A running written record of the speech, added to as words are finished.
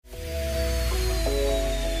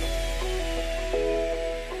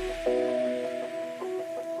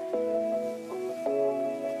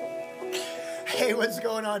What's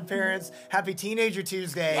going on, parents? Happy Teenager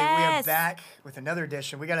Tuesday. Yes. We are back with another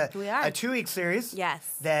edition. We got a 2-week series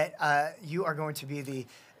Yes. that you are going to be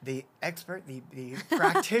the expert, the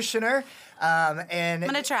practitioner. And I'm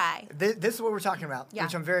going to try. This is what we're talking about, Yeah.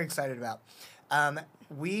 which I'm very excited about.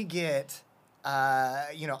 We get,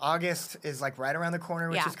 August is like right around the corner,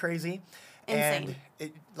 which Yeah. is crazy. Insane.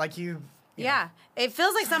 And you Yeah. It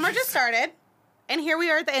feels like summer just started, and here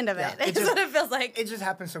we are at the end of it. Yeah, It's what it feels like. It just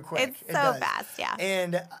happens so quick. It's It so does. fast, yeah.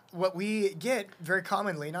 And what we get very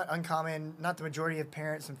commonly, not uncommon, not the majority of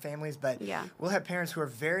parents and families, but Yeah. we'll have parents who are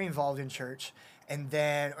very involved in church,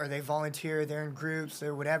 or they volunteer, they're in groups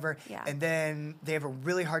or whatever, Yeah. and then they have a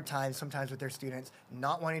really hard time sometimes with their students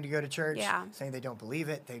not wanting to go to church, Yeah. saying they don't believe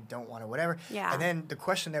it, they don't want to whatever. Yeah. And then the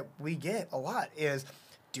question that we get a lot is,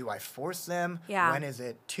 do I force them? Yeah. When is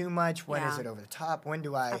it too much? When is Yeah. it over the top? When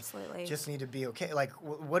do I Absolutely. just need to be okay? Like,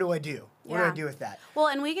 what do I do? What do Yeah. I do with that? Well,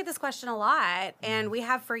 and we get this question a lot, and we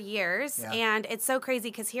have for years, Yeah. and it's so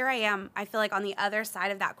crazy because here I am, I feel like on the other side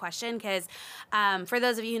of that question, because for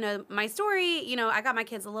those of you who know my story, I got my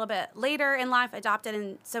kids a little bit later in life, adopted,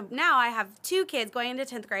 and so now I have 2 kids going into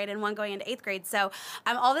 10th grade and one going into 8th grade, so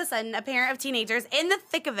I'm all of a sudden a parent of teenagers in the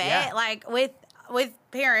thick of it, Yeah. like with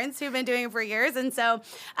parents who've been doing it for years. And so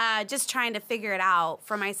just trying to figure it out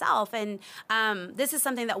for myself. And this is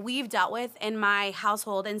something that we've dealt with in my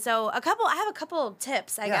household. And so I have a couple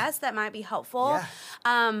tips, I guess, that might be helpful.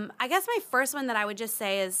 Yeah. I guess my first one that I would just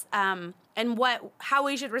say is, how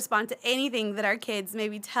we should respond to anything that our kids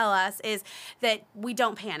maybe tell us is that we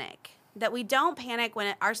don't panic. That we don't panic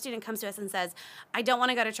when our student comes to us and says, I don't want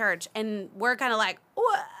to go to church. And we're kind of like,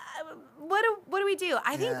 what do we do?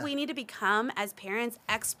 I think we need to become, as parents,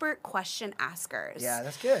 expert question askers. Yeah,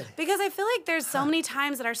 that's good. Because I feel like there's so many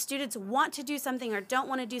times that our students want to do something or don't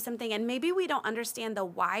want to do something, and maybe we don't understand the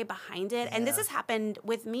why behind it. And this has happened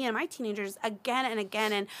with me and my teenagers again and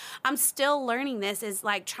again, and I'm still learning this, is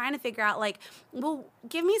like trying to figure out, like, well,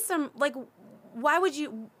 give me some, like, why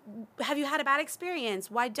have you had a bad experience?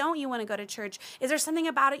 Why don't you want to go to church? Is there something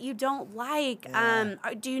about it you don't like? Yeah.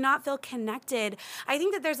 Do you not feel connected? I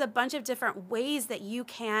think that there's a bunch of different ways that you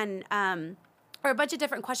can, or a bunch of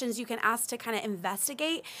different questions you can ask to kind of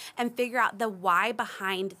investigate and figure out the why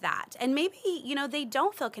behind that. And maybe, they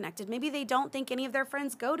don't feel connected. Maybe they don't think any of their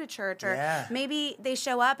friends go to church, or maybe they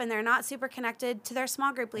show up and they're not super connected to their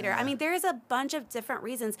small group leader. I mean, there's a bunch of different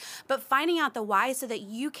reasons, but finding out the why so that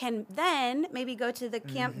you can then maybe go to the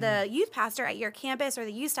the youth pastor at your campus or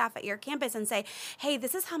the youth staff at your campus and say, hey,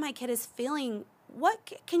 this is how my kid is feeling.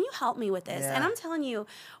 What can you help me with this? Yeah. And I'm telling you,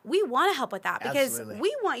 we want to help with that, because Absolutely.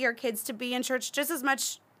 we want your kids to be in church just as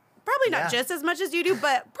much, probably not Yeah. just as much as you do,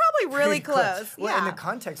 but probably really Pretty close. Well, Yeah. and the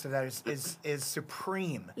context of that is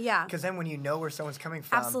supreme. Yeah. Because then when you know where someone's coming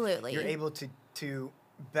from, Absolutely. you're able to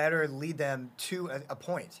better lead them to a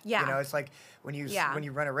point. Yeah. It's like when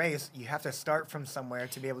you run a race, you have to start from somewhere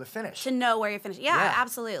to be able to finish. To know where you're finished. Yeah, Yeah.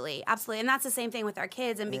 absolutely. Absolutely. And that's the same thing with our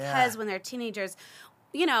kids. And because when they're teenagers,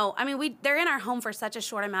 they're in our home for such a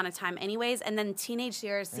short amount of time anyways, and then teenage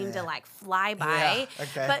years seem to like fly by. Yeah,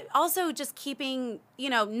 okay. But also just keeping,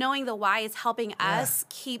 knowing the why is helping us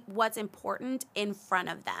keep what's important in front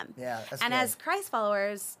of them. Yeah, that's and good. as Christ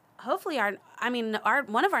followers, hopefully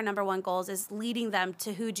one of our number one goals is leading them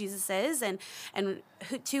to who Jesus is and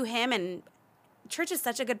to him, and church is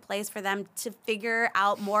such a good place for them to figure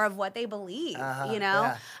out more of what they believe,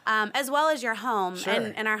 as well as your home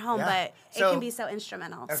and our home, but it can be so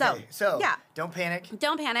instrumental. Okay, so don't panic.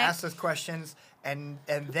 Don't panic. Ask those questions, and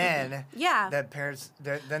then the parents,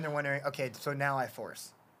 they're wondering, okay, so now I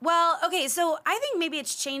force. Well, okay, so I think maybe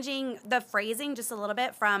it's changing the phrasing just a little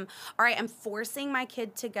bit from, all right, I'm forcing my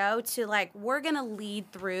kid to go, to like, we're going to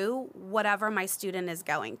lead through whatever my student is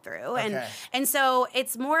going through. Okay. And so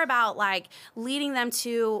it's more about like leading them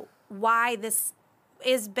to why this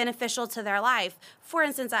is beneficial to their life. For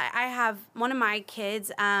instance, I have one of my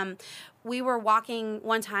kids, we were walking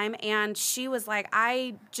one time and she was like,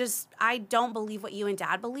 I don't believe what you and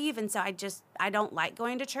dad believe. And so I don't like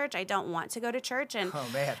going to church. I don't want to go to church. And, oh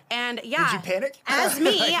man. And Did you panic? As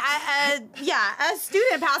me, as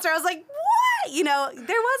student pastor, I was like, what?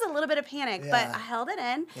 There was a little bit of panic, but I held it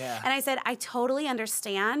in. Yeah. And I said, I totally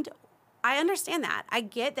understand. I understand that. I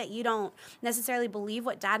get that you don't necessarily believe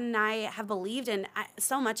what Dad and I have believed, and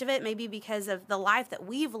so much of it may be because of the life that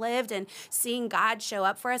we've lived and seeing God show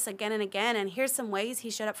up for us again and again, and here's some ways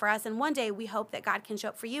he showed up for us, and one day we hope that God can show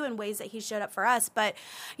up for you in ways that he showed up for us. But,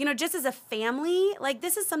 just as a family, like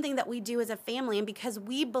this is something that we do as a family, and because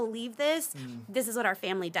we believe this, this is what our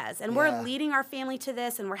family does. And we're leading our family to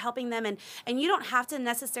this, and we're helping them, and you don't have to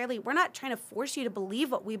necessarily, we're not trying to force you to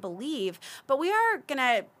believe what we believe, but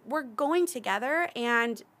we're going going together,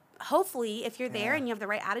 and hopefully if you're there Yeah. and you have the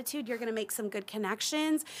right attitude, you're going to make some good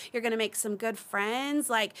connections. You're going to make some good friends.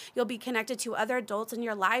 Like, you'll be connected to other adults in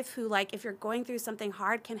your life who, like, if you're going through something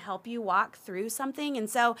hard, can help you walk through something. And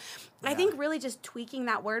so I think really just tweaking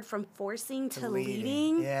that word from forcing to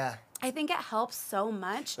leading. Yeah. I think it helps so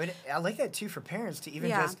much. But I like that too for parents to even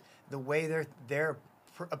Yeah. just the way they're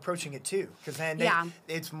approaching it too, because then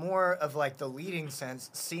it's more of like the leading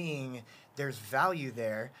sense, seeing there's value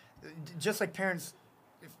there, just like parents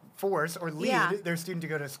force or lead their student to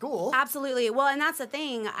go to school. Absolutely. Well, and that's the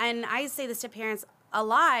thing, and I say this to parents a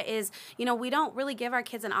lot, is, you know, we don't really give our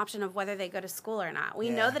kids an option of whether they go to school or not. We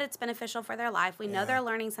know that it's beneficial for their life. We know they're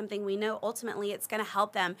learning something. We know ultimately it's going to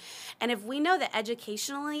help them. And if we know that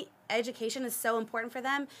education is so important for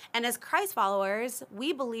them, and as Christ followers,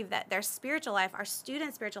 we believe that their spiritual life, our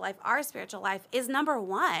students' spiritual life, our spiritual life is number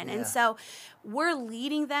one. And so we're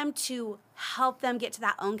leading them to help them get to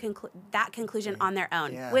that conclusion on their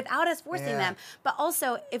own without us forcing them. But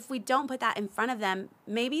also, if we don't put that in front of them,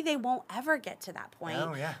 maybe they won't ever get to that point.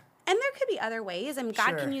 Oh, yeah. And there could be other ways. I mean,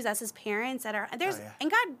 God can use us as parents and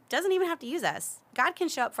God doesn't even have to use us. God can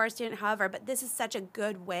show up for our student, however, but this is such a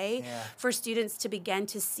good way for students to begin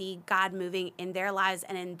to see God moving in their lives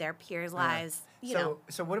and in their peers' lives.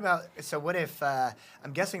 So what if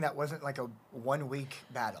I'm guessing that wasn't like a 1 week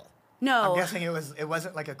battle? No. I'm guessing it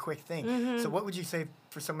wasn't like a quick thing. So what would you say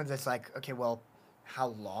for someone that's like, okay, well, how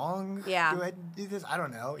long do I do this? I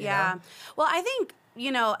don't know. You know? Well, I think, you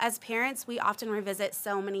know, as parents, we often revisit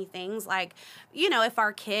so many things. Like, you know, if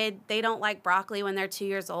our kid, they don't like broccoli when they're 2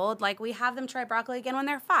 years old, like, we have them try broccoli again when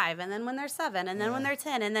they're 5, and then when they're 7, and then when they're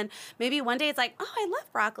 10, and then maybe one day it's like, oh, I love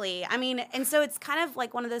broccoli. I mean, and so it's kind of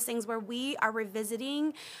like one of those things where we are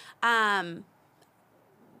revisiting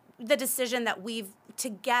the decision that we've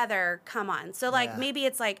together come on. So like maybe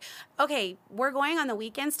it's like, okay, we're going on the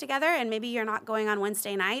weekends together, and maybe you're not going on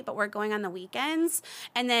Wednesday night, but we're going on the weekends.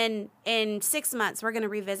 And then in 6 months, we're going to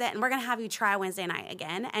revisit, and we're going to have you try Wednesday night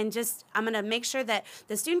again. And just, I'm going to make sure that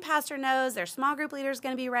the student pastor knows, their small group leader is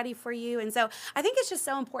going to be ready for you. And so I think it's just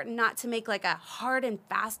so important not to make like a hard and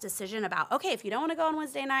fast decision about, okay, if you don't want to go on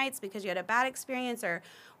Wednesday nights because you had a bad experience or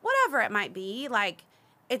whatever it might be, like,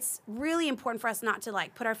 it's really important for us not to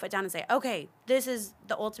like put our foot down and say, okay, this is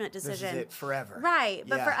the ultimate decision. This is it forever. Right.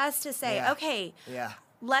 But for us to say, okay,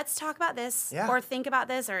 let's talk about this or think about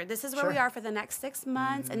this, or this is where we are for the next 6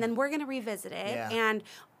 months. And then we're going to revisit it and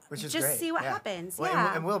which is just great. see what happens. Well,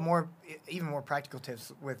 and we'll have even more practical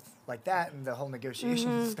tips with like that and the whole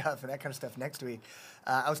negotiation stuff and that kind of stuff next week.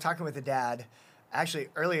 I was talking with a dad actually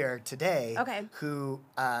earlier today who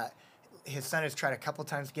his son has tried a couple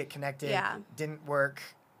times to get connected. Didn't work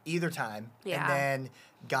either time. And then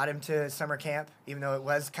got him to summer camp, even though it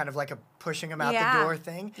was kind of like a pushing him out the door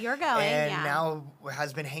thing. You're going, and now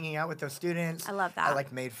has been hanging out with those students. I love that. I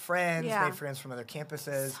like made friends from other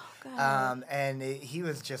campuses. So good. And he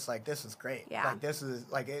was just like, this is great. Like, this is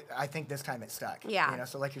like, I think this time it stuck. You know,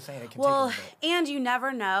 so like you're saying, it can take a little bit. And you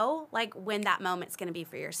never know, like, when that moment's going to be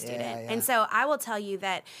for your student. And so I will tell you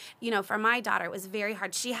that, you know, for my daughter, it was very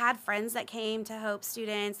hard. She had friends that came to Hope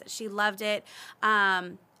students, that she loved it.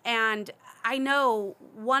 And I know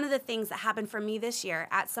one of the things that happened for me this year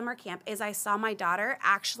at summer camp is I saw my daughter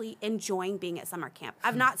actually enjoying being at summer camp.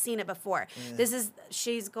 I've not seen it before.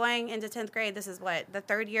 She's going into 10th grade. This is the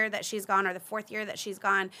 3rd year that she's gone, or the 4th year that she's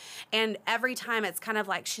gone. And every time it's kind of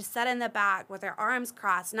like she's sat in the back with her arms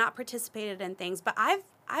crossed, not participated in things. But I've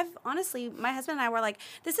honestly, my husband and I were like,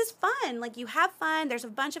 this is fun. Like, you have fun. There's a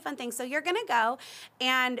bunch of fun things. So you're going to go,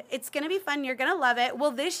 and it's going to be fun. You're going to love it. Well,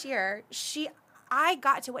 this year, I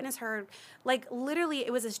got to witness her, like, literally,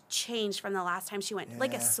 it was a change from the last time she went,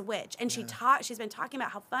 like a switch. And she's been talking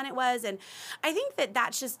about how fun it was. And I think that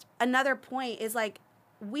that's just another point is, like,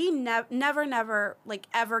 we never, like,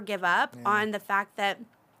 ever give up on the fact that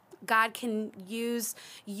God can use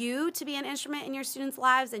you to be an instrument in your students'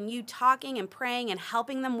 lives, and you talking and praying and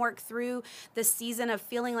helping them work through the season of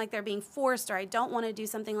feeling like they're being forced, or I don't want to do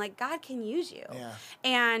something. Like, God can use you.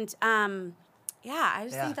 And, I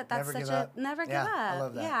just think that's never give up. I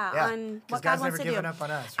love that. On what God wants to do. God's never given up on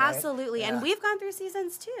us, right? Absolutely. And we've gone through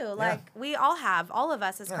seasons too. Like we all have. All of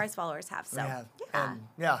us as Christ followers have. So, we have. And,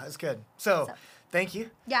 it's good. So, thank you.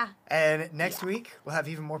 Yeah. And next week, we'll have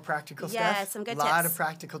even more practical stuff. Yeah, some good tips. A lot of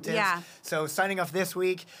practical tips. Yeah. So, signing off this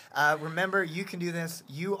week, remember, you can do this.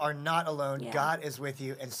 You are not alone. God is with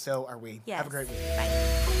you, and so are we. Yes. Have a great week.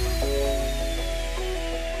 Bye.